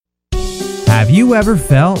Have you ever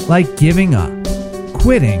felt like giving up,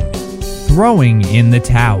 quitting, throwing in the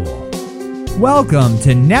towel? Welcome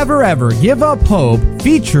to Never Ever Give Up Hope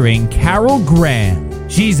featuring Carol Graham.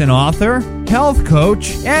 She's an author, health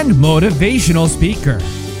coach, and motivational speaker.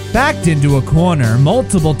 Backed into a corner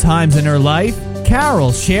multiple times in her life,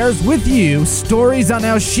 Carol shares with you stories on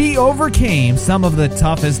how she overcame some of the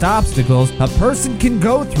toughest obstacles a person can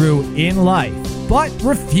go through in life, but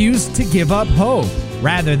refused to give up hope.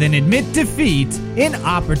 Rather than admit defeat, an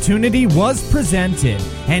opportunity was presented,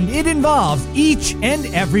 and it involves each and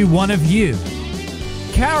every one of you.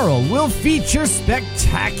 Carol will feature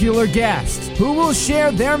spectacular guests who will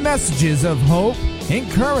share their messages of hope,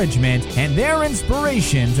 encouragement, and their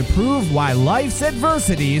inspiration to prove why life's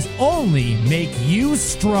adversities only make you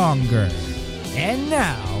stronger. And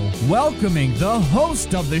now, welcoming the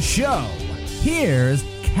host of the show, here's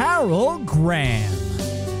Carol Graham.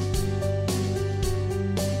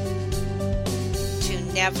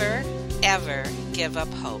 Never, ever give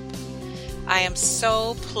up hope. I am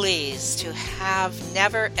so pleased to have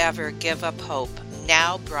Never Ever Give Up Hope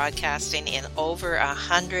now broadcasting in over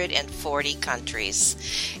 140 countries.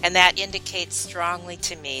 And that indicates strongly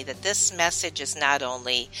to me that this message is not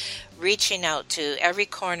only reaching out to every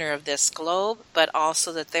corner of this globe, but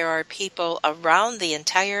also that there are people around the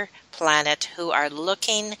entire planet who are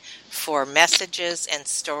looking for messages and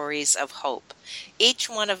stories of hope. Each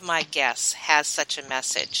one of my guests has such a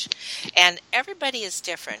message, and everybody is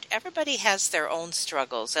different. Everybody has their own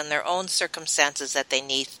struggles and their own circumstances that they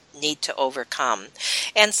need to overcome.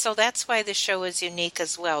 And so that's why the show is unique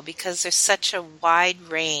as well, because there's such a wide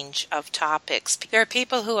range of topics. There are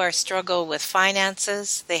people who are struggle with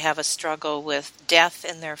finances. They have a struggle with death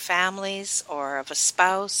in their families or of a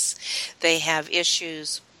spouse. They have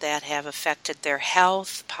issues that have affected their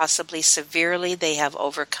health, possibly severely. They have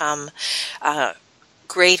overcome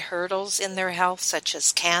great hurdles in their health, such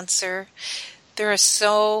as cancer. There are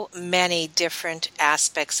so many different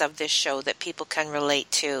aspects of this show that people can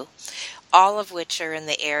relate to, all of which are in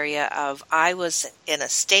the area of I was in a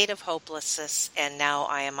state of hopelessness and now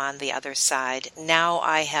I am on the other side. Now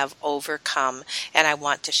I have overcome and I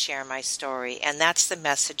want to share my story. And that's the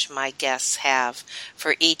message my guests have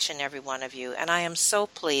for each and every one of you. And I am so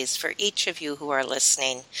pleased for each of you who are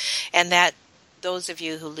listening, and that those of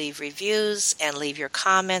you who leave reviews and leave your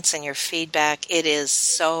comments and your feedback, it is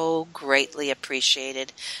so greatly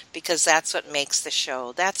appreciated, because that's what makes the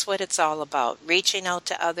show. That's what it's all about, reaching out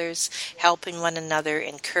to others, helping one another,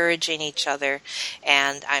 encouraging each other,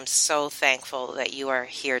 and I'm so thankful that you are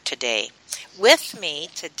here today. With me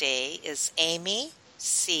today is Amy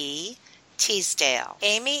C. Teasdale.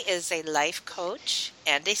 Amy is a life coach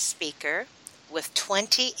and a speaker with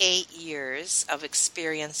 28 years of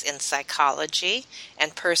experience in psychology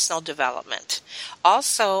and personal development.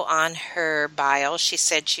 Also on her bio, she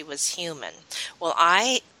said she was human. Well,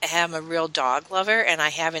 I am a real dog lover, and I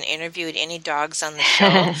haven't interviewed any dogs on the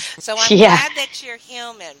show. So I'm glad that you're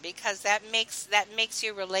human, because that makes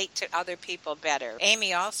you relate to other people better.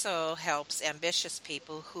 Amy also helps ambitious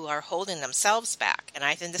people who are holding themselves back, and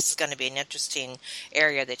I think this is going to be an interesting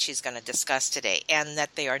area that she's going to discuss today, and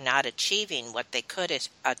that they are not achieving what they could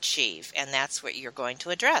achieve, and that's what you're going to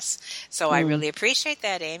address. So I really appreciate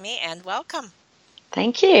that, Amy, and welcome.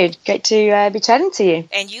 Thank you. Great to be chatting to you.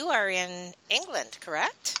 And you are in England,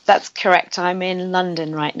 correct? That's correct. I'm in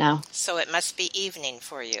London right now. So it must be evening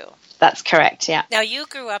for you. That's correct, yeah. Now, you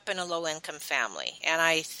grew up in a low-income family, and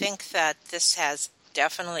I think that this has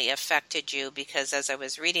definitely affected you, because as I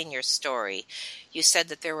was reading your story, you said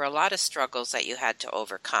that there were a lot of struggles that you had to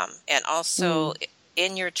overcome. And also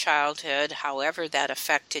in your childhood, however that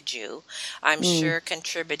affected you, I'm sure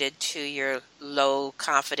contributed to your low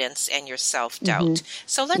confidence and your self-doubt.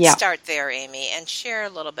 So let's start there, Amy, and share a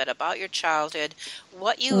little bit about your childhood,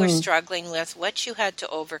 what you were struggling with, what you had to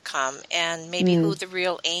overcome, and maybe who the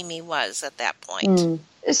real Amy was at that point.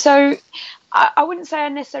 So I wouldn't say I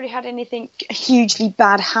necessarily had anything hugely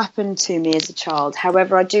bad happen to me as a child.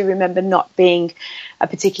 However, I do remember not being a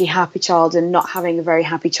particularly happy child and not having a very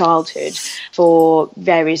happy childhood for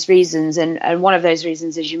various reasons. And one of those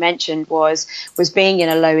reasons, as you mentioned, was being in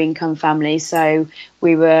a low income family. So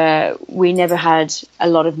we never had a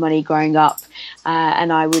lot of money growing up.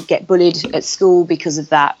 And I would get bullied at school because of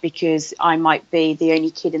that, because I might be the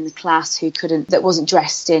only kid in the class that wasn't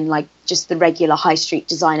dressed in like just the regular high street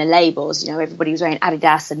designer labels. You know, everybody was wearing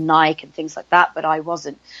Adidas and Nike and things like that, but I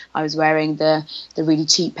wasn't. I was wearing the really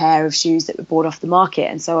cheap pair of shoes that were bought off the market,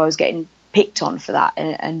 and so I was getting picked on for that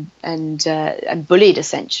and bullied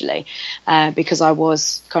essentially, because I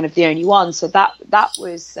was kind of the only one. So that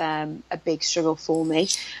was a big struggle for me,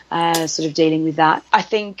 sort of dealing with that. I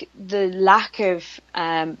think the lack of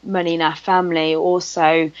money in our family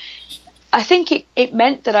also, I think it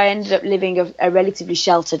meant that I ended up living a relatively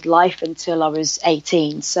sheltered life until I was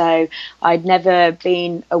 18. So I'd never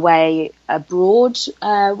been away abroad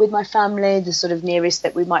with my family. The sort of nearest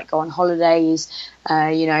that we might go on holidays,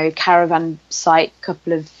 caravan site,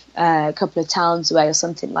 couple of towns away or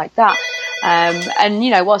something like that. And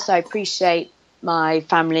whilst I appreciate my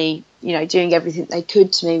family, doing everything they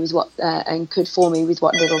could to me with what and could for me with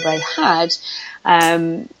what little they had,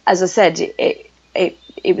 as I said,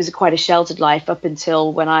 it was quite a sheltered life up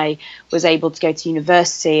until when I was able to go to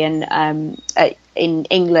university. And in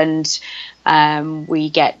England, we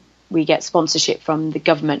get sponsorship from the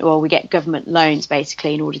government, or we get government loans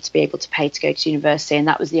basically in order to be able to pay to go to university. And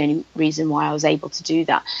that was the only reason why I was able to do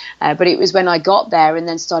that. But it was when I got there and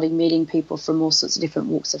then started meeting people from all sorts of different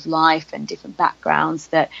walks of life and different backgrounds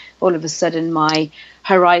that all of a sudden my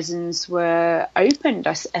horizons were opened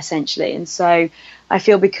essentially. And so I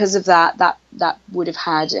feel because of that would have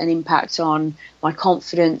had an impact on my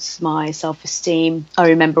confidence, my self-esteem. I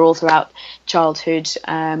remember all throughout childhood,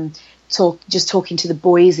 talking to the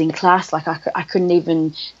boys in class, like I couldn't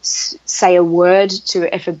even say a word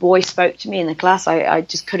to, if a boy spoke to me in the class, I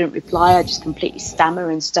just couldn't reply. I just completely stammer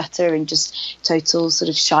and stutter and just total sort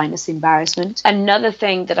of shyness, embarrassment. Another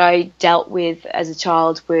thing that I dealt with as a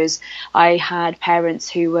child was I had parents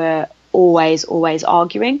who were always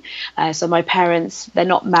arguing. So my parents, they're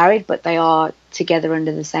not married, but they are together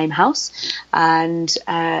under the same house. And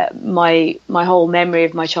my whole memory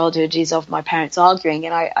of my childhood is of my parents arguing.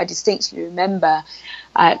 And I distinctly remember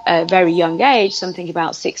at a very young age, something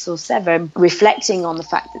about 6 or 7, reflecting on the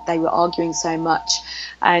fact that they were arguing so much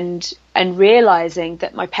and realizing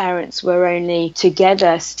that my parents were only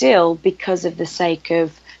together still because of the sake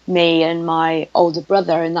of me and my older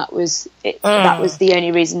brother, and that was it. That was the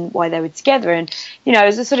only reason why they were together. And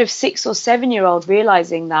as a sort of 6 or 7 year old,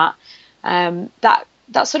 realizing that that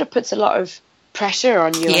sort of puts a lot of pressure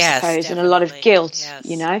on you, I suppose, definitely. And a lot of guilt.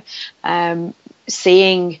 Yes.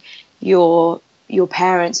 Seeing your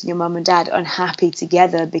parents and your mum and dad unhappy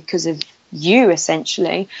together because of you,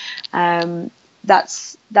 essentially,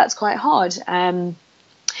 that's quite hard. And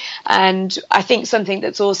I think something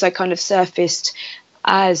that's also kind of surfaced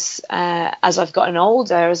as I've gotten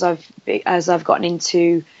older, as I've gotten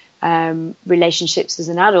into relationships as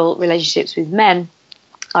an adult, relationships with men,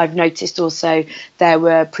 I've noticed also there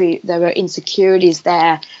were insecurities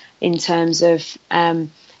there in terms of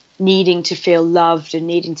needing to feel loved and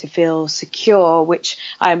needing to feel secure, which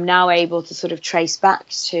I am now able to sort of trace back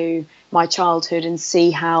to my childhood and see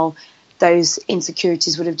how those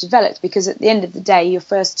insecurities would have developed. Because at the end of the day, your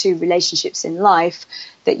first 2 relationships in life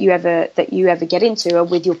that you ever get into are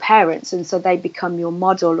with your parents, and so they become your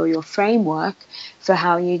model or your framework for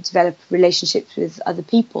how you develop relationships with other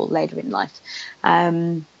people later in life.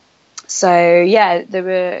 I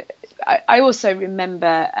also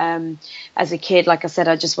remember as a kid, like I said,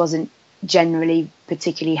 I just wasn't generally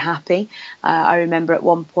particularly happy. I remember at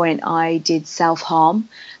one point I did self-harm,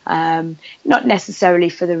 not necessarily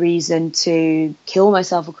for the reason to kill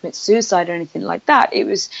myself or commit suicide or anything like that.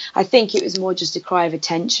 I think it was more just a cry of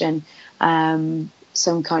attention,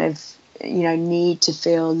 some kind of need to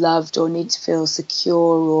feel loved or need to feel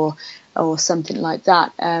secure or something like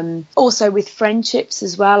that. Also with friendships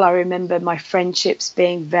as well, I remember my friendships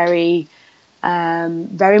being very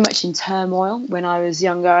much in turmoil when I was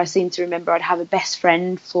younger. I seem to remember I'd have a best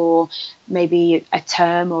friend for maybe a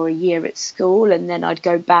term or a year at school, and then I'd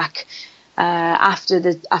go back after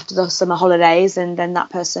the summer holidays, and then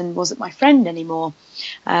that person wasn't my friend anymore.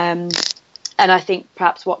 And I think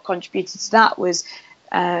perhaps what contributed to that was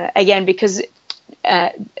again because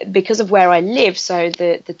of where I lived. So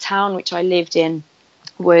the town which I lived in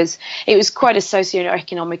was quite a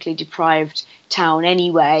socioeconomically deprived town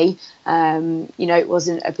anyway. It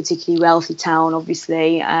wasn't a particularly wealthy town,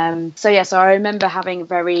 obviously. So I remember having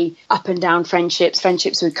very up and down friendships.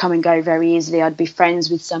 Friendships would come and go very easily. I'd be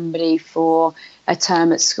friends with somebody for a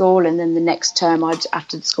term at school, and then the next term,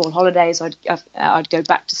 after the school holidays, I'd go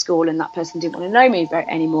back to school, and that person didn't want to know me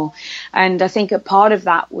anymore. And I think a part of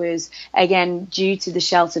that was, again, due to the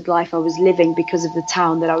sheltered life I was living because of the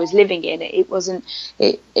town that I was living in. It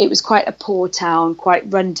was quite a poor town,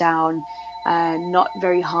 quite run down, not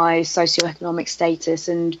very high socioeconomic status,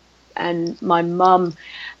 and my mum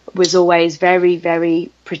was always very,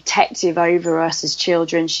 very protective over us as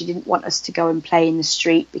children. She didn't want us to go and play in the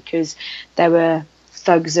street because there were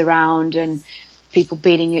thugs around, and people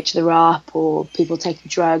beating each other up or people taking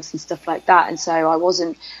drugs and stuff like that. And so I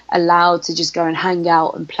wasn't allowed to just go and hang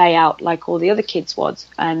out and play out like all the other kids was.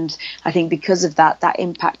 And I think because of that, that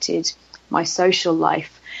impacted my social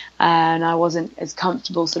life. And I wasn't as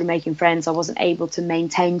comfortable sort of making friends. I wasn't able to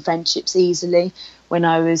maintain friendships easily when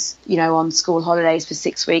I was, on school holidays for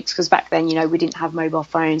 6 weeks, because back then, we didn't have mobile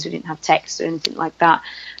phones, we didn't have text or anything like that.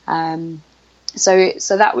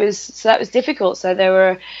 So that was difficult. So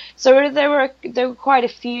there were quite a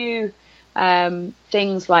few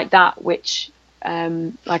things like that, which,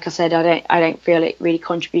 like I said, I don't feel it really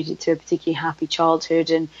contributed to a particularly happy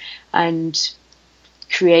childhood, and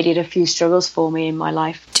created a few struggles for me in my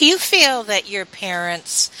life. Do you feel that your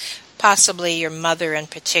parents, possibly your mother in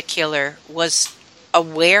particular, was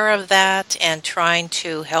aware of that and trying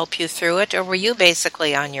to help you through it, or were you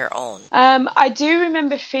basically on your own? I do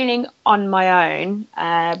remember feeling on my own,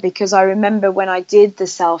 because I remember when I did the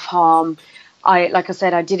self-harm, like I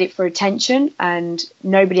said, I did it for attention, and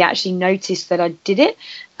nobody actually noticed that I did it.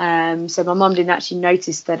 So my mum didn't actually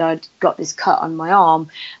notice that I'd got this cut on my arm.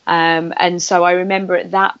 And so I remember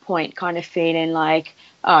at that point kind of feeling like,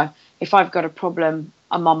 oh, if I've got a problem,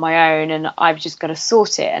 I'm on my own and I've just got to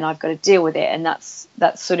sort it and I've got to deal with it. And that's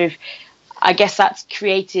sort of, I guess that's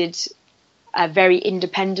created a very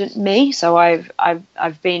independent me. So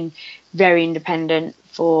I've been very independent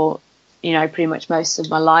for, pretty much most of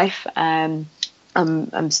my life. I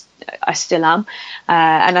still am.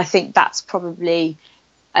 And I think that's probably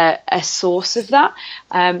a source of that.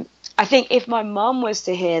 I think if my mum was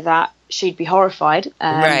to hear that, she'd be horrified.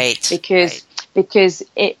 Right. Because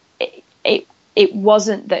it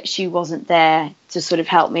wasn't that she wasn't there to sort of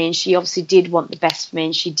help me, and she obviously did want the best for me,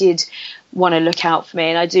 and she did want to look out for me.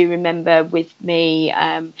 And I do remember with me,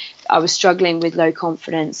 I was struggling with low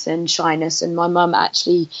confidence and shyness, and my mum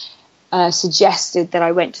actually suggested that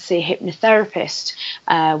I went to see a hypnotherapist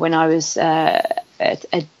when I was a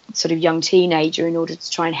sort of young teenager in order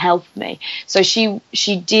to try and help me. So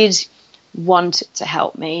she did want to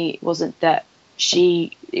help me. It wasn't that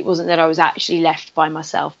I was actually left by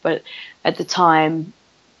myself, but at the time,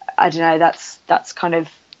 I don't know, that's kind of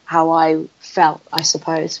how I felt, I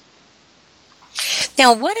suppose.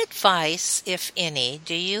 Now, what advice, if any,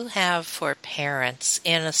 do you have for parents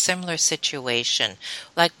in a similar situation?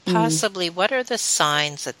 Like possibly what are the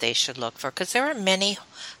signs that they should look for? Because there are many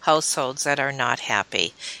households that are not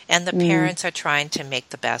happy, and the parents are trying to make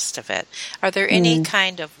the best of it. Are there any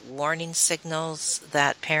kind of warning signals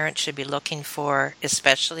that parents should be looking for,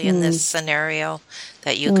 especially in this scenario,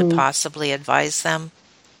 that you could possibly advise them?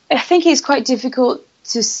 I think it's quite difficult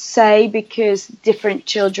to say because different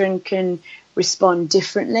children can respond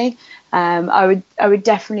differently. I would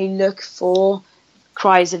definitely look for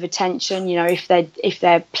cries of attention. If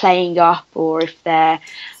they're playing up, or if they're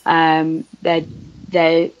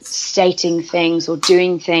stating things or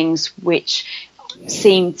doing things which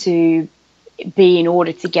seem to be in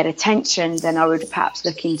order to get attention, then I would perhaps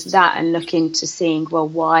look into that and look into seeing, well,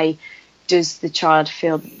 why does the child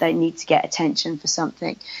feel that they need to get attention for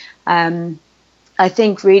something? I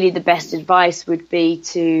think really the best advice would be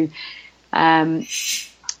to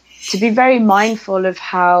be very mindful of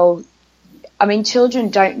how, children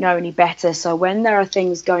don't know any better. So when there are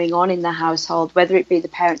things going on in the household, whether it be the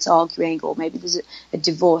parents arguing or maybe there's a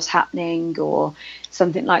divorce happening or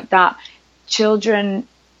something like that, children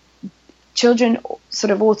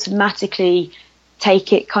sort of automatically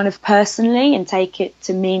take it kind of personally and take it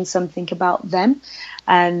to mean something about them.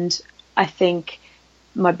 And I think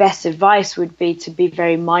my best advice would be to be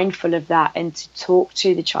very mindful of that and to talk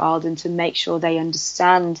to the child and to make sure they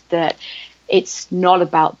understand that it's not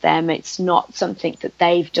about them. It's not something that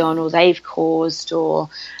they've done or they've caused, or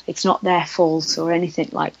it's not their fault or anything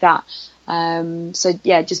like that. So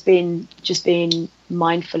yeah, just being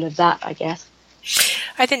mindful of that, I guess.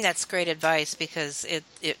 I think that's great advice, because it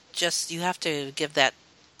just, you have to give that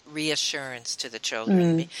reassurance to the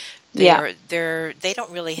children. They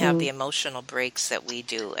don't really have the emotional breaks that we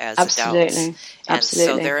do as adults. And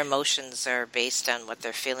so their emotions are based on what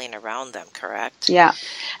they're feeling around them, correct? Yeah,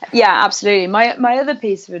 absolutely. My other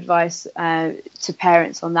piece of advice to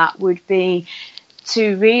parents on that would be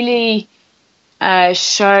to really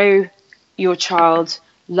show your child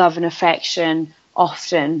love and affection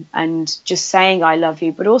often, and just saying I love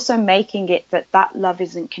you, but also making it that love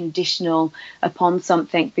isn't conditional upon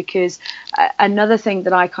something. Because another thing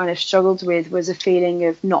that I kind of struggled with was a feeling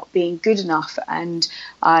of not being good enough. And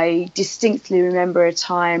I distinctly remember a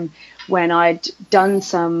time when I'd done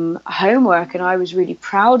some homework and I was really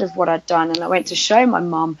proud of what I'd done, and I went to show my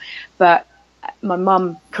mum, but my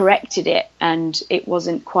mum corrected it and it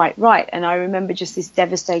wasn't quite right. And I remember just this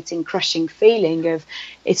devastating, crushing feeling of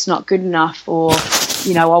it's not good enough, or,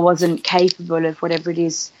 you know, I wasn't capable of whatever it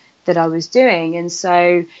is that I was doing. And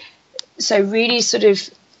so really sort of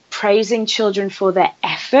praising children for their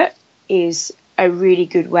effort is a really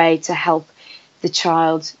good way to help the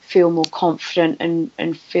child feel more confident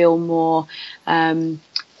and feel more,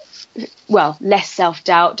 less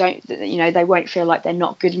self-doubt. They won't feel like they're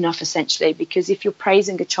not good enough, essentially, because if you're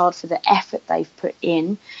praising a child for the effort they've put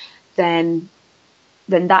in, then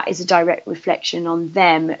that is a direct reflection on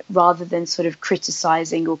them, rather than sort of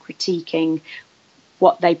criticizing or critiquing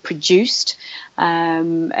what they produced,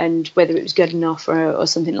 and whether it was good enough or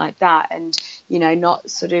something like that. And, you know, not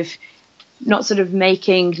sort of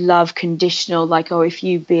making love conditional, like, oh, if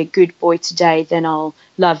you be a good boy today, then I'll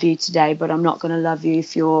love you today, but I'm not going to love you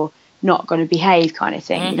if you're not going to behave, kind of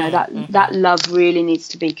thing. You know, that love really needs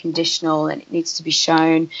to be conditional, and it needs to be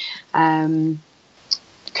shown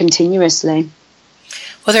continuously.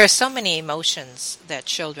 Well, there are so many emotions that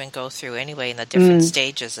children go through anyway in the different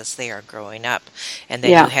stages as they are growing up. And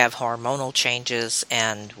then you have hormonal changes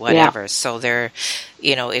and whatever. So they're,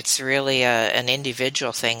 you know, it's really an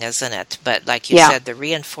individual thing, isn't it? But like you said, the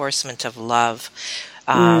reinforcement of love,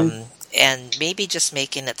 and maybe just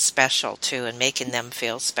making it special too, and making them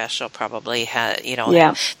feel special probably,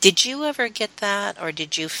 Did you ever get that, or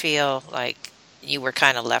did you feel like you were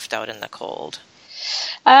kind of left out in the cold?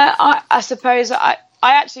 I suppose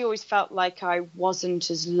I actually always felt like I wasn't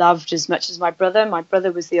as loved as much as my brother. My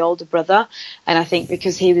brother was the older brother, and I think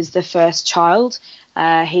because he was the first child,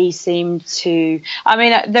 he seemed to... I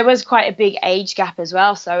mean, there was quite a big age gap as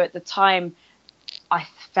well, so at the time I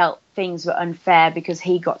felt things were unfair because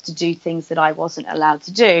he got to do things that I wasn't allowed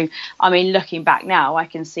to do. I mean, looking back now, I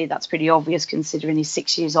can see that's pretty obvious, considering he's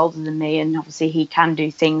 6 years older than me, and obviously he can do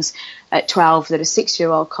things at 12 that a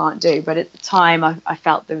 6-year-old can't do. But at the time, I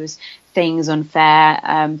felt there was things unfair,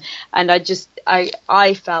 and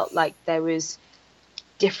I felt like there was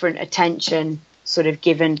different attention sort of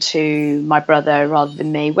given to my brother rather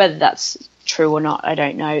than me. Whether that's true or not, I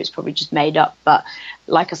don't know. It's probably just made up. But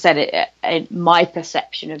like I said, my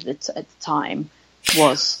perception of at the time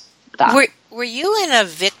was that. Were you in a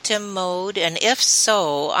victim mode? And if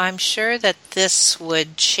so, I'm sure that this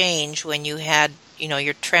would change when you had, you know,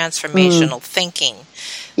 your transformational thinking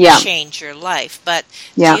change your life. But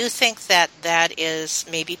do you think that is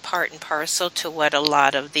maybe part and parcel to what a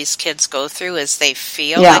lot of these kids go through, is they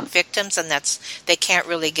feel like victims, and they can't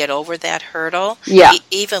really get over that hurdle?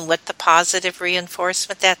 Even with the positive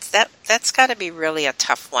reinforcement, that's got to be really a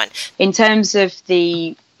tough one. In terms of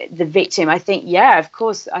the victim, I think, of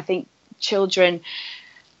course, I think children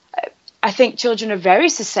are very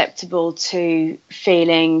susceptible to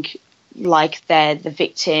feeling like they're the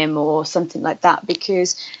victim or something like that,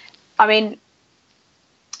 because, I mean,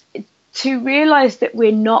 to realize that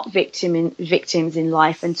we're not victims in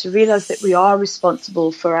life, and to realize that we are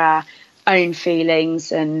responsible for our own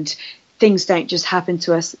feelings and things don't just happen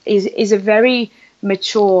to us is a very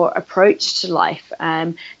mature approach to life,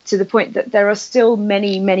 to the point that there are still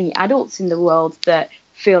many, many adults in the world that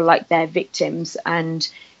feel like they're victims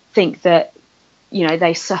and think that, you know,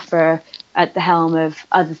 they suffer at the helm of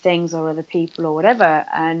other things or other people or whatever.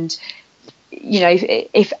 And, you know,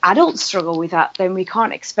 if adults struggle with that, then we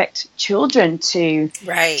can't expect children to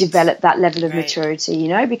develop that level of maturity, you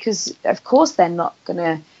know, because of course they're not going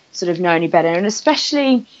to sort of know any better. And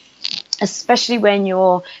especially when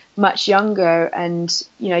you're much younger and,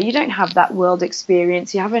 you know, you don't have that world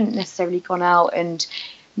experience. You haven't necessarily gone out and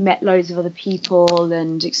met loads of other people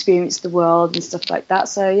and experienced the world and stuff like that.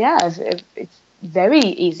 So, it's very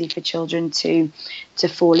easy for children to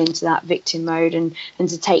fall into that victim mode and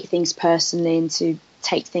to take things personally and to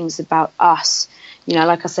take things about us. You know,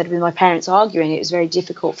 like I said, with my parents arguing, it was very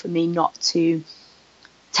difficult for me not to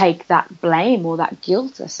take that blame or that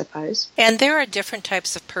guilt, I suppose. And there are different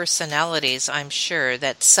types of personalities, I'm sure,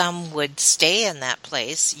 that some would stay in that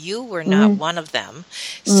place. You were not one of them.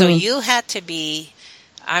 So you had to be...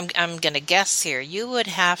 I'm going to guess here. You would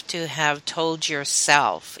have to have told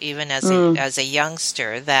yourself, even as a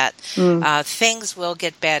youngster, that things will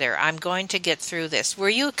get better. I'm going to get through this. Were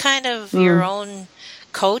you kind of your own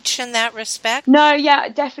coach in that respect? No, yeah,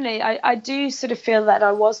 definitely. I do sort of feel that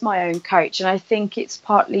I was my own coach, and I think it's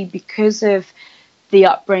partly because of the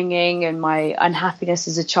upbringing and my unhappiness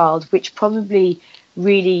as a child, which probably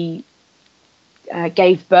really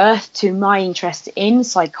gave birth to my interest in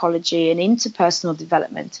psychology and interpersonal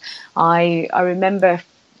development. I remember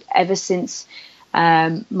ever since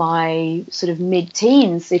my sort of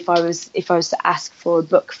mid-teens, if I was to ask for a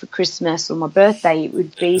book for Christmas or my birthday, it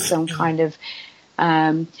would be some kind of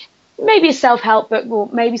maybe a self-help book, or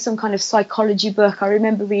maybe some kind of psychology book. I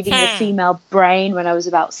remember reading The Female Brain when I was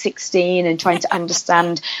about 16 and trying to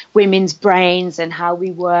understand women's brains and how we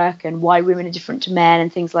work and why women are different to men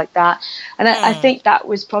and things like that. And I think that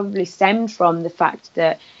was probably stemmed from the fact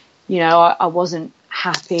that, you know, I wasn't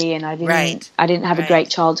happy and I didn't have a great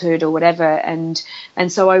childhood or whatever. And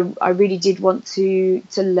so I really did want to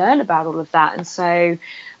learn about all of that. And so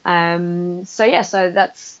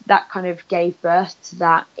that kind of gave birth to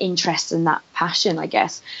that interest and that passion, I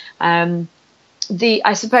guess. I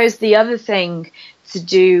suppose the other thing to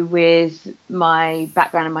do with my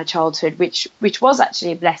background and my childhood, which was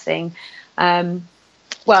actually a blessing.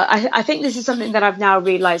 I think this is something that I've now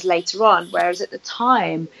realized later on, whereas at the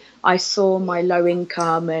time I saw my low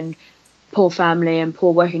income and poor family and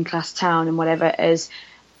poor working class town and whatever as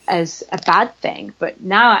a bad thing. But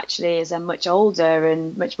now, actually, as I'm much older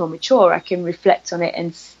and much more mature, I can reflect on it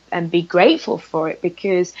and be grateful for it,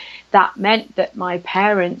 because that meant that my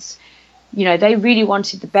parents, you know, they really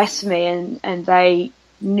wanted the best for me, and they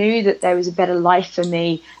knew that there was a better life for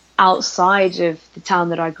me outside of the town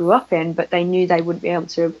that I grew up in, but they knew they wouldn't be able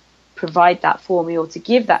to provide that for me or to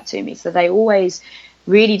give that to me. So they always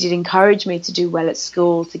really did encourage me to do well at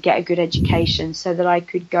school, to get a good education, so that I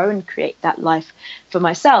could go and create that life for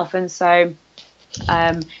myself. And so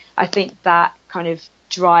I think that kind of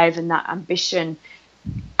drive and that ambition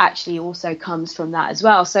actually also comes from that as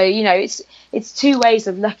well. So, you know, it's two ways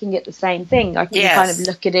of looking at the same thing. I can kind of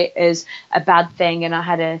look at it as a bad thing, and I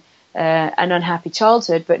had an unhappy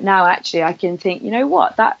childhood, but now actually I can think, you know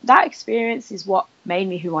what, that experience is what made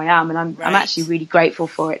me who I am, and I'm actually really grateful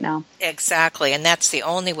for it now. Exactly, and that's the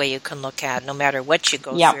only way you can look at it, no matter what you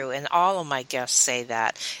go through. And all of my guests say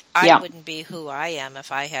that. I wouldn't be who I am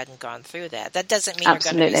if I hadn't gone through that. That doesn't mean you're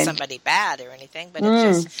going to be somebody bad or anything, but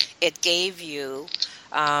it gave you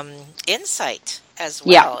insight as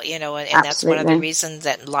well, you know, and that's one of the reasons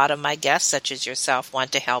that a lot of my guests, such as yourself,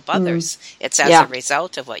 want to help others. It's as a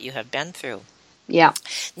result of what you have been through. Yeah.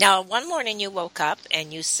 Now, one morning you woke up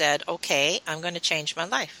and you said, okay, I'm going to change my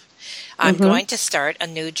life. I'm going to start a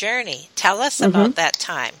new journey. Tell us about that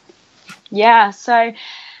time. Yeah. So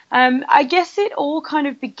I guess it all kind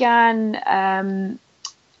of began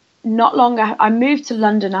not long after I moved to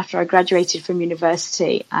London after I graduated from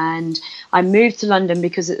university. And I moved to London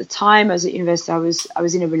because at the time I was at university, I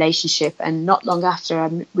was in a relationship, and not long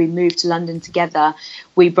after we moved to London together,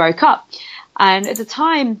 we broke up. And at the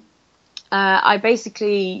time, at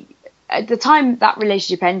the time that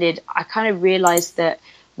relationship ended, I kind of realized that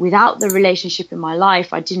without the relationship in my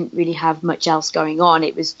life, I didn't really have much else going on.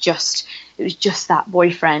 It was just that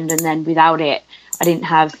boyfriend. And then without it, I didn't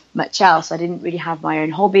have much else. I didn't really have my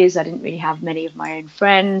own hobbies. I didn't really have many of my own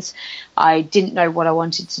friends. I didn't know what I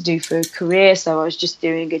wanted to do for a career. So I was just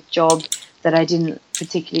doing a job that I didn't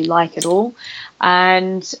particularly like at all.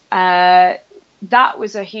 And, that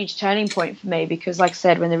was a huge turning point for me, because, like I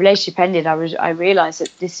said, when the relationship ended, I realized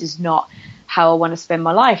that this is not how I want to spend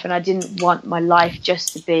my life, and I didn't want my life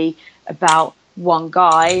just to be about one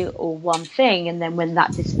guy or one thing, and then when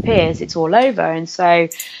that disappears, it's all over. And so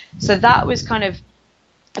that was kind of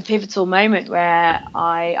a pivotal moment where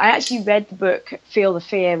I actually read the book Feel the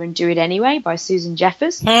Fear and Do It Anyway by Susan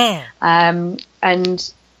Jeffers,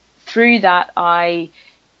 and through that I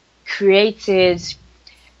created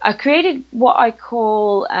what I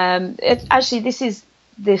call, this is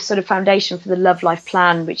the sort of foundation for the Love Life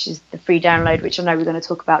Plan, which is the free download, which I know we're going to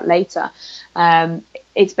talk about later.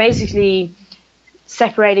 It's basically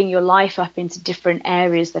separating your life up into different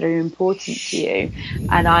areas that are important to you.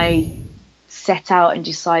 And I set out and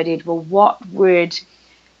decided, well, what would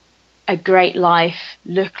a great life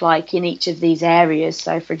look like in each of these areas?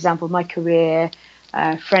 So, for example, my career,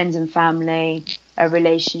 friends and family, a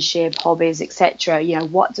relationship, hobbies, etc. You know,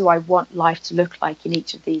 what do I want life to look like in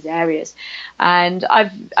each of these areas? And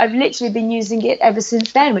I've literally been using it ever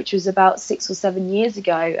since then, which was about 6 or 7 years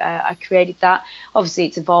ago. I created that. Obviously,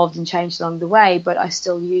 it's evolved and changed along the way, but I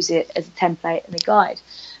still use it as a template and a guide.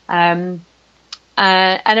 And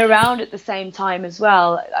around at the same time as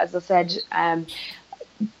well, as I said,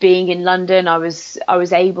 being in London, I was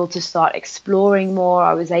able to start exploring more.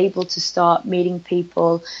 I was able to start meeting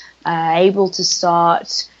people, able to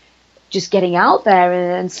start just getting out there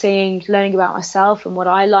and learning about myself and what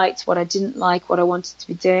I liked, what I didn't like, what I wanted to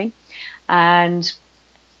be doing. And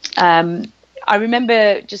I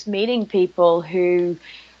remember just meeting people who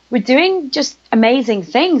were doing just amazing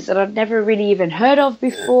things that I'd never really even heard of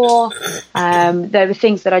before. There were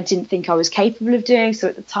things that I didn't think I was capable of doing. So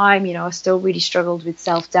at the time, you know, I still really struggled with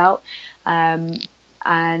self-doubt. And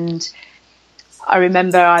I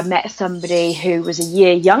remember I met somebody who was a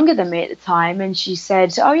year younger than me at the time, and she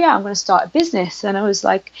said, "Oh yeah, I'm going to start a business." And I was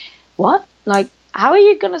like, "What? Like, how are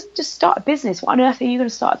you going to just start a business? What on earth are you going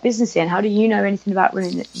to start a business in? How do you know anything about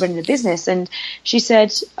running a business?" And she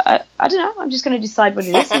said, I don't know, I'm just going to decide what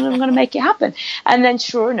it is and I'm going to make it happen. And then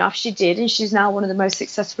sure enough, she did. And she's now one of the most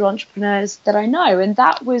successful entrepreneurs that I know. And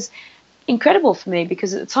that was incredible for me,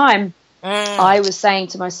 because at the time I was saying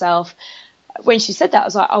to myself, when she said that, I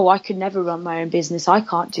was like, oh, I could never run my own business. I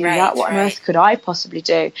can't do that. What on earth could I possibly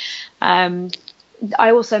do? I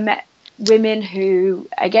also met women who,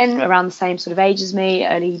 again, around the same sort of age as me,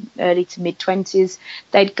 early to mid 20s,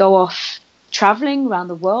 they'd go off traveling around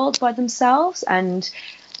the world by themselves. And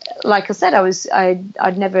like I said,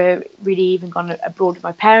 I'd never really even gone abroad with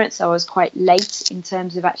my parents. So I was quite late in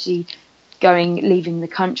terms of actually leaving the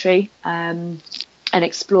country and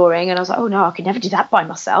exploring. And I was like, oh no, I could never do that by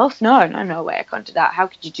myself. No way, I can't do that. How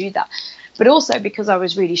could you do that? But also because I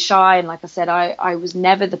was really shy, and like I said, I was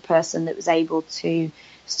never the person that was able to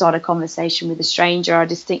start a conversation with a stranger. I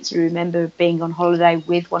distinctly remember being on holiday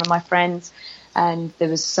with one of my friends, and there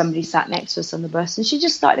was somebody sat next to us on the bus, and she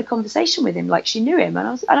just started a conversation with him like she knew him.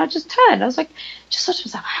 And I just turned. I was like, just thought to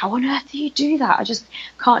myself, how on earth do you do that? I just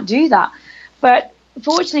can't do that. But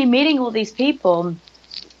fortunately, meeting all these people,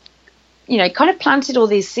 kind of planted all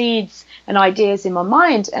these seeds and ideas in my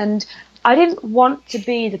mind. And I didn't want to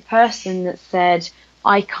be the person that said,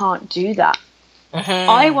 I can't do that.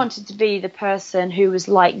 I wanted to be the person who was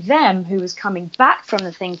like them, who was coming back from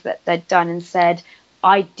the things that they'd done and said,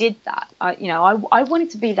 I did that. I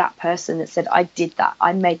wanted to be that person that said, I did that.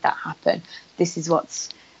 I made that happen. This is what's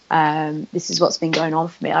been going on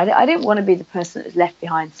for me. I didn't want to be the person that was left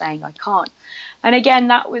behind saying I can't. And again,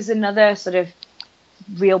 that was another sort of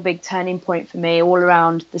real big turning point for me, all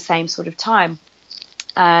around the same sort of time.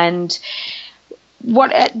 And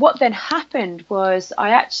what then happened was, I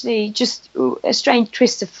actually, just a strange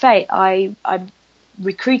twist of fate, I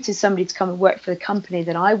recruited somebody to come and work for the company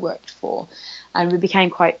that I worked for, and we became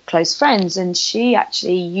quite close friends. And she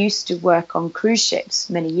actually used to work on cruise ships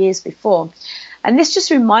many years before, and this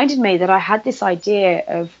just reminded me that I had this idea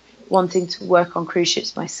of wanting to work on cruise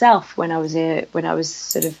ships myself when I was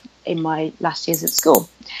sort of in my last years at school.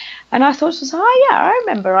 And I thought, oh yeah, I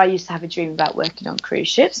remember I used to have a dream about working on cruise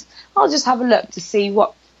ships. I'll just have a look to see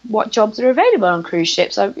what jobs are available on cruise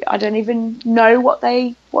ships. I don't even know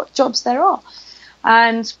what jobs there are.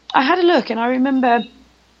 And I had a look, and I remember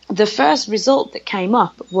the first result that came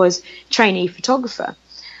up was trainee photographer.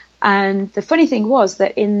 And the funny thing was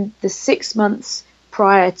that in the 6 months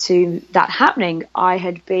prior to that happening, I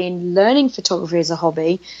had been learning photography as a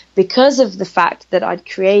hobby because of the fact that I'd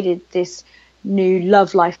created this new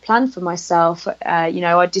love life plan for myself.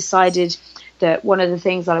 I decided that one of the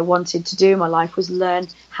things that I wanted to do in my life was learn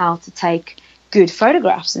how to take good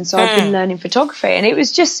photographs, and so I've been learning photography, and it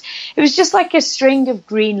was just like a string of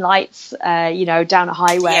green lights, down a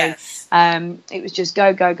highway. Yes. It was just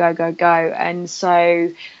go, and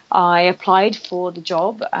so I applied for the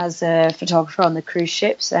job as a photographer on the cruise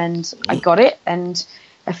ships, and I got it. And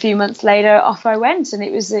a few months later, off I went, and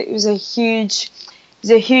it was a huge,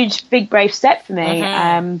 big, brave step for me.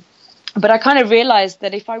 But I kind of realized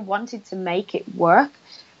that if I wanted to make it work,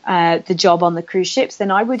 the job on the cruise ships,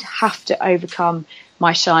 then I would have to overcome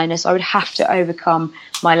my shyness. I would have to overcome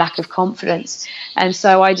my lack of confidence. And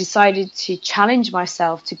so I decided to challenge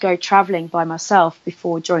myself to go traveling by myself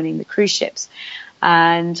before joining the cruise ships.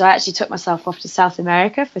 And I actually took myself off to South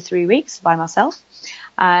America for 3 weeks by myself.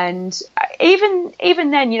 And even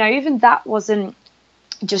then, even that wasn't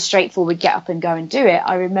just straightforward, get up and go and do it.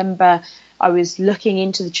 I remember I was looking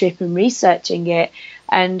into the trip and researching it.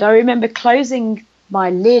 And I remember closing my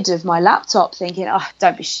lid of my laptop thinking, oh,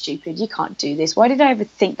 don't be stupid, you can't do this. Why did I ever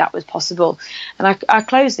think that was possible? And I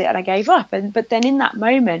closed it and I gave up. But then in that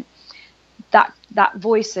moment, that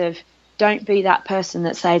voice of, don't be that person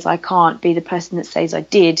that says I can't, be the person that says I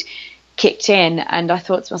did, kicked in. And I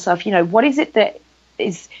thought to myself, what is it that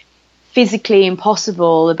is physically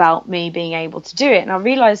impossible about me being able to do it? And I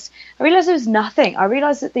realized there was nothing. I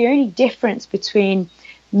realized that the only difference between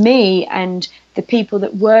me and the people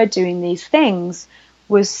that were doing these things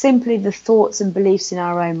was simply the thoughts and beliefs in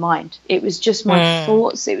our own mind. It was just my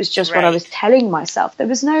thoughts. It was just what I was telling myself. There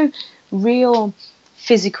was no real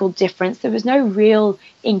physical difference. There was no real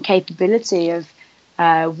incapability of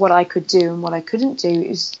what I could do and what I couldn't do.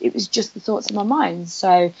 It was just the thoughts in my mind.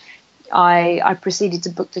 So I proceeded to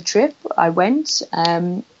book the trip. I went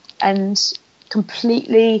and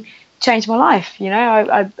completely changed my life. You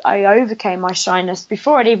know, I overcame my shyness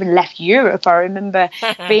before I'd even left Europe. I remember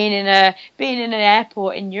being in an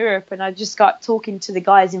airport in Europe, and I just got talking to the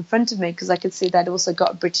guys in front of me because I could see they'd also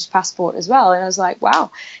got a British passport as well. And I was like,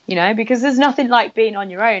 wow, you know, because there's nothing like being on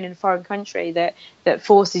your own in a foreign country that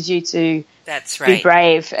forces you to be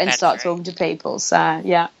brave and start talking to people. So,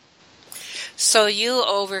 yeah. So you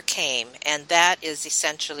overcame, and that is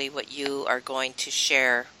essentially what you are going to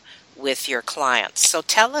share with your clients. So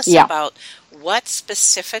tell us about what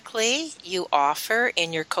specifically you offer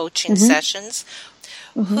in your coaching sessions.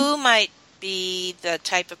 Who might be the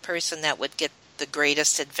type of person that would get the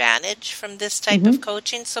greatest advantage from this type of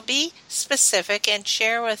coaching? So be specific and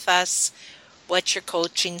share with us what your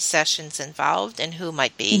coaching sessions involved and who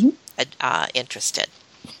might be interested.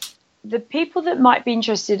 The people that might be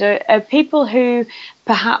interested are people who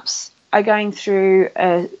perhaps are going through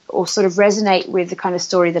or sort of resonate with the kind of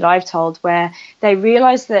story that I've told, where they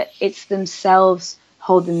realize that it's themselves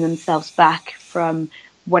holding themselves back from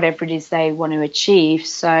whatever it is they want to achieve.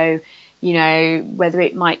 So, you know, whether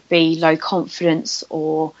it might be low confidence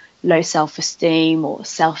or low self-esteem or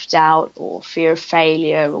self-doubt or fear of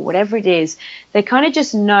failure or whatever it is, they kind of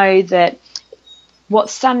just know that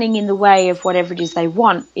what's standing in the way of whatever it is they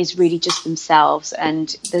want is really just themselves,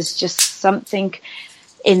 and there's just something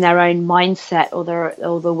in their own mindset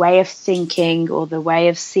or the way of thinking or the way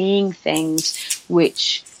of seeing things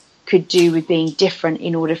which could do with being different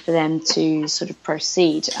in order for them to sort of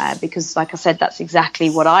proceed. Because, like I said, that's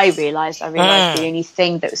exactly what I realized. I realized the only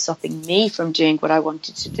thing that was stopping me from doing what I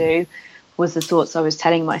wanted to do was the thoughts I was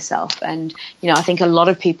telling myself. And, you know, I think a lot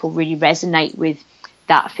of people really resonate with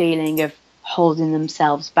that feeling of holding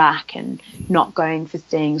themselves back and not going for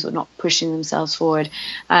things or not pushing themselves forward.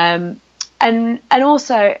 And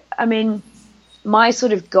also, I mean, my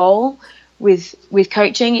sort of goal with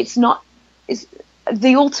coaching, it's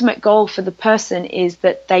the ultimate goal for the person is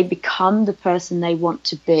that they become the person they want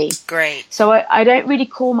to be. Great. So I don't really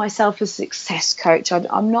call myself a success coach.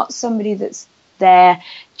 I'm not somebody that's there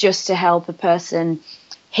just to help a person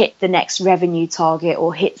hit the next revenue target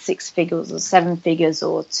or hit 6 figures or 7 figures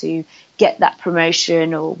or to get that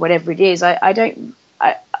promotion or whatever it is.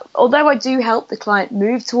 Although I do help the client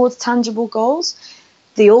move towards tangible goals,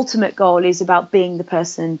 the ultimate goal is about being the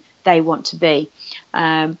person they want to be.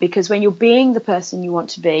 Because when you're being the person you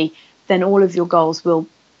want to be, then all of your goals will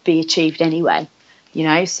be achieved anyway. You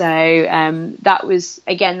know, so that was,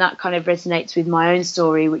 again, that kind of resonates with my own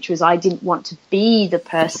story, which was I didn't want to be the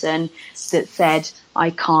person that said I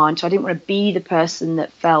can't. I didn't want to be the person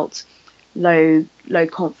that felt low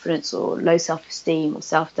confidence or low self-esteem or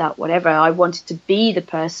self-doubt, whatever. I wanted to be the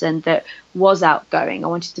person that was outgoing. I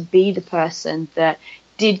wanted to be the person that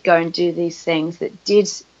did go and do these things, that did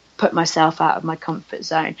put myself out of my comfort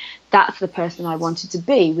zone. That's the person I wanted to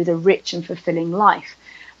be, with a rich and fulfilling life.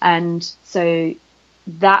 And so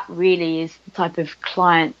that really is the type of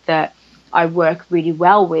client that I work really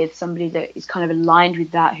well with, somebody that is kind of aligned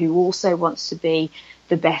with that, who also wants to be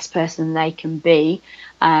the best person they can be,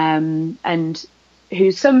 and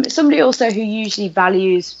who's somebody also who usually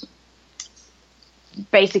values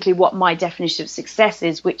basically what my definition of success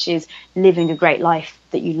is, which is living a great life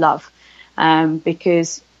that you love.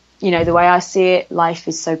 Because, you know, the way I see it, life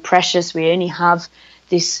is so precious. We only have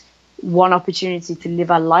this one opportunity to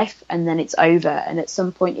live our life, and then it's over. And at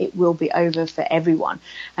some point it will be over for everyone.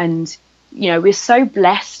 And, you know, we're so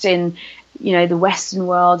blessed in, you know, the Western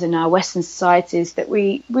world and our Western societies that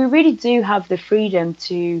we really do have the freedom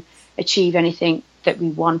to achieve anything that we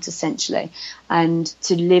want, essentially, and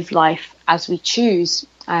to live life as we choose.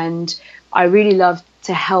 And I really love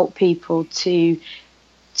to help people to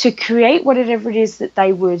create whatever it is that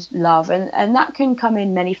they would love. And that can come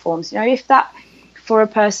in many forms. You know, if that for a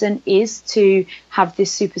person is to have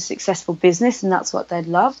this super successful business and that's what they'd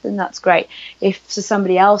love, then that's great. If for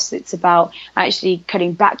somebody else it's about actually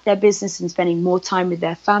cutting back their business and spending more time with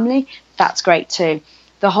their family, that's great too.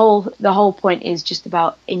 The whole point is just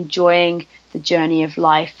about enjoying the journey of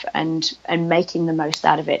life and making the most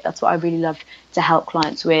out of it. That's what I really love to help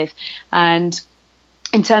clients with. And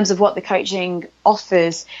in terms of what the coaching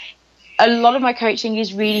offers, a lot of my coaching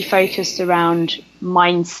is really focused around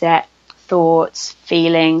mindset, thoughts,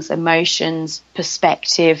 feelings, emotions,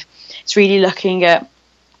 perspective. It's really looking at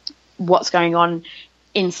what's going on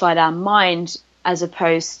inside our mind as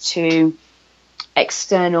opposed to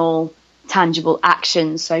external tangible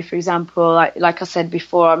actions. So, for example, like I said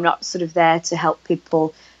before, I'm not sort of there to help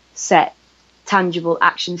people set tangible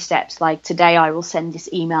action steps like today I will send this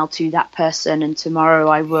email to that person and tomorrow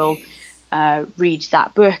I will read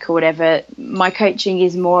that book or whatever. My coaching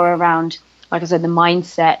is more around like I said, the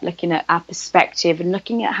mindset, looking at our perspective and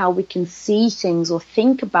looking at how we can see things or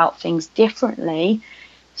think about things differently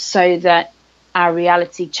so that our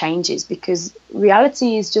reality changes, because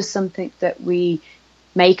reality is just something that we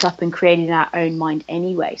make up and create in our own mind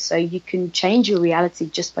anyway. So you can change your reality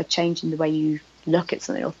just by changing the way you look at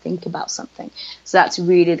something or think about something. So that's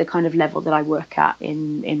really the kind of level that I work at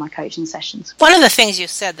in my coaching sessions. One of the things you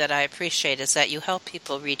said that I appreciate is that you help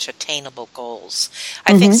people reach attainable goals.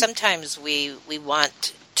 I think sometimes we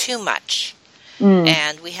want too much,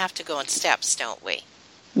 and we have to go in steps, don't we?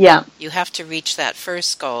 Yeah. You have to reach that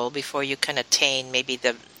first goal before you can attain maybe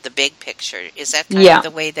the big picture. Is that kind of the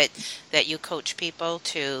way that you coach people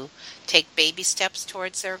to take baby steps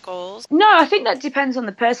towards their goals? No, I think that depends on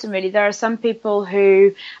the person, really. There are some people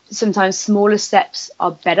who sometimes smaller steps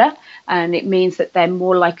are better, and it means that they're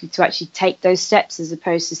more likely to actually take those steps as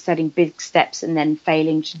opposed to setting big steps and then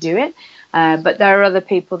failing to do it. But there are other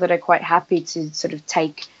people that are quite happy to sort of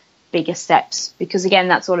take bigger steps, because again,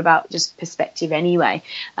 that's all about just perspective anyway.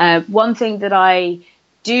 One thing that I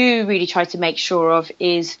do really try to make sure of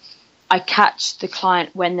is I catch the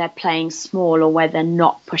client when they're playing small, or where they're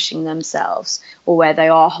not pushing themselves, or where they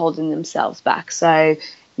are holding themselves back. So,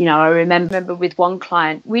 you know, I remember with one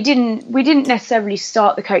client, we didn't necessarily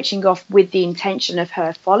start the coaching off with the intention of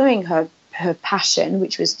her following her passion,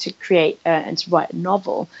 which was to create and to write a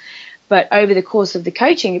novel. But over the course of the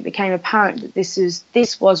coaching, it became apparent that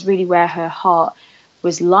this was really where her heart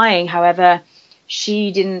was lying. However,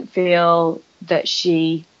 she didn't feel that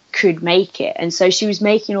she could make it. And so she was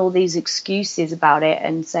making all these excuses about it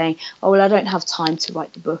and saying, oh, well, I don't have time to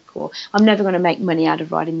write the book, or I'm never going to make money out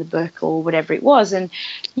of writing the book, or whatever it was. And,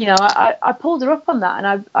 you know, I pulled her up on that,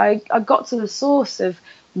 and I got to the source of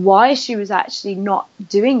why she was actually not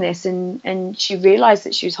doing this, and she realized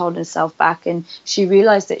that she was holding herself back, and she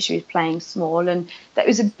realized that she was playing small, and that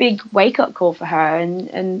was a big wake-up call for her.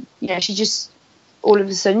 And you know, she just all of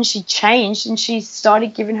a sudden she changed, and she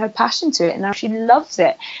started giving her passion to it, and now she loves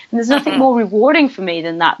it. And there's nothing more rewarding for me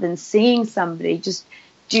than that, than seeing somebody just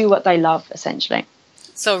do what they love, essentially.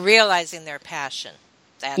 So realizing their passion.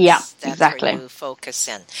 That's exactly. where you focus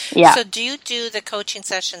in. Yeah. So do you do the coaching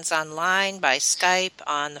sessions online, by Skype,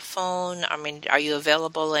 on the phone? I mean, are you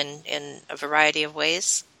available in a variety of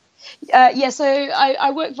ways? So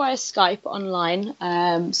I work via Skype online.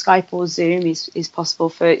 Skype or Zoom is possible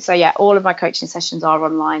for. So yeah, all of my coaching sessions are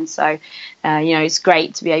online. So you know, it's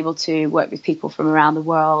great to be able to work with people from around the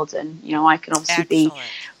world, and you know, I can obviously be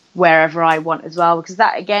wherever I want as well, because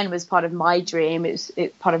that again was part of my dream.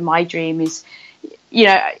 Part of my dream is, you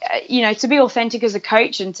know, to be authentic as a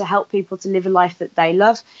coach and to help people to live a life that they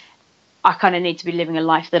love. I kind of need to be living a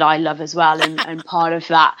life that I love as well, and part of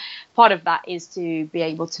that is to be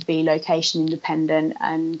able to be location independent,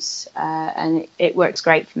 and it works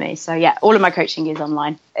great for me. So yeah, all of my coaching is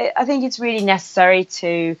online. I think it's really necessary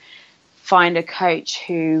to find a coach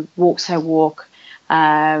who walks her walk,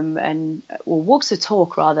 or walks her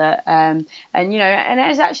talk rather, and you know,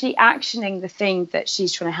 and is actually actioning the thing that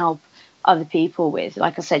she's trying to help other people with.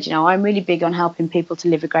 Like I said, you know, I'm really big on helping people to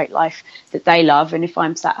live a great life that they love, and if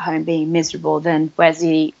I'm sat at home being miserable, then where's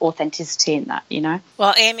the authenticity in that, you know?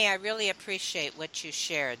 Well, Amy, I really appreciate what you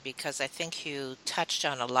shared, because I think you touched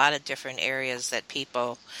on a lot of different areas that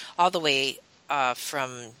people, all the way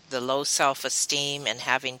from the low self-esteem and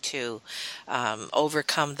having to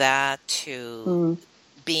overcome that, to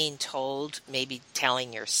being told, maybe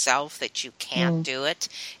telling yourself that you can't do it,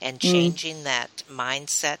 and changing that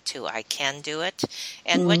mindset to I can do it.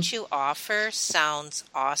 And what you offer sounds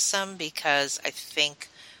awesome, because I think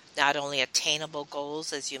not only attainable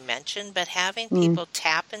goals, as you mentioned, but having people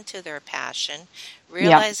tap into their passion,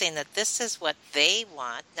 realizing that this is what they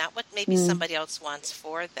want, not what maybe somebody else wants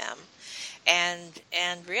for them, and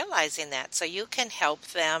realizing that, so you can help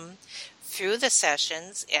them through the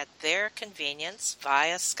sessions at their convenience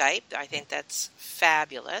via Skype. I think that's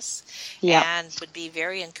fabulous, and would be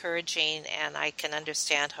very encouraging, and I can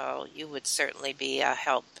understand how you would certainly be a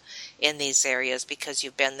help in these areas, because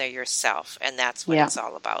you've been there yourself, and that's what it's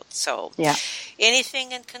all about. So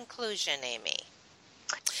anything in conclusion, Amy?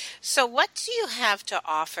 So what do you have to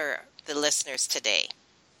offer the listeners today?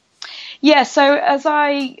 Yeah, so as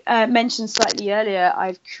I mentioned slightly earlier,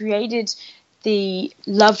 I've created the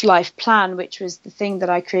Love Life Plan, which was the thing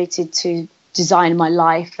that I created to design my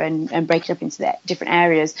life and break it up into the different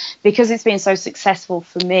areas, because it's been so successful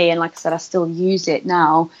for me. And like I said, I still use it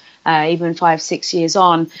now, even 5-6 years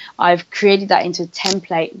on. I've created that into a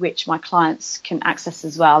template which my clients can access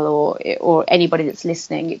as well, or anybody that's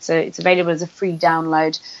listening. It's available as a free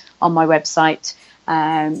download on my website.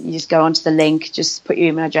 You just go onto the link, just put your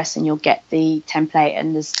email address and you'll get the template,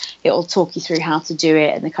 and it'll talk you through how to do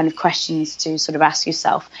it and the kind of questions to sort of ask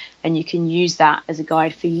yourself. And you can use that as a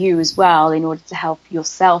guide for you as well in order to help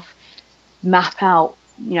yourself map out,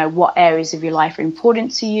 what areas of your life are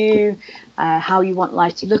important to you, how you want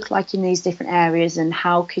life to look like in these different areas, and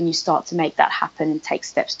how can you start to make that happen and take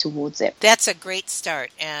steps towards it. That's a great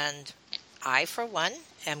start. And I, for one,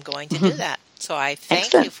 am going to do that. So I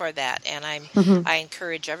thank you for that. And I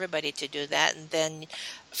encourage everybody to do that. And then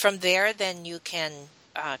from there, then you can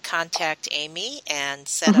contact Amy and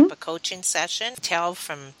set up a coaching session. Tell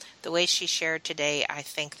from the way she shared today, I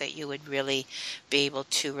think that you would really be able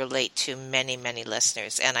to relate to many, many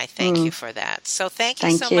listeners. And I thank you for that. So thank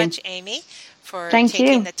you so much, Amy, for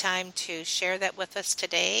taking the time to share that with us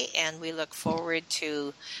today. And we look forward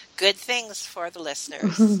to good things for the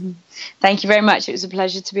listeners. Thank you very much. It was a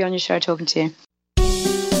pleasure to be on your show talking to you.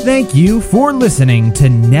 Thank you for listening to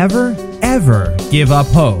Never Ever Give Up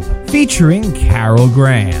Hope, featuring Carol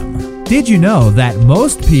Graham. Did you know that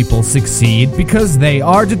most people succeed because they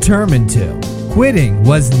are determined to? Quitting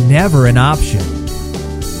was never an option.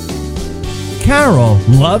 Carol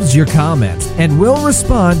loves your comments and will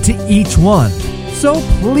respond to each one. So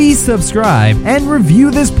please subscribe and review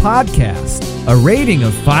this podcast. A rating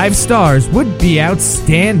of 5 stars would be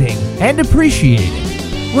outstanding and appreciated.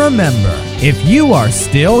 Remember, if you are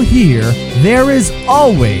still here, there is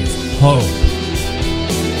always hope.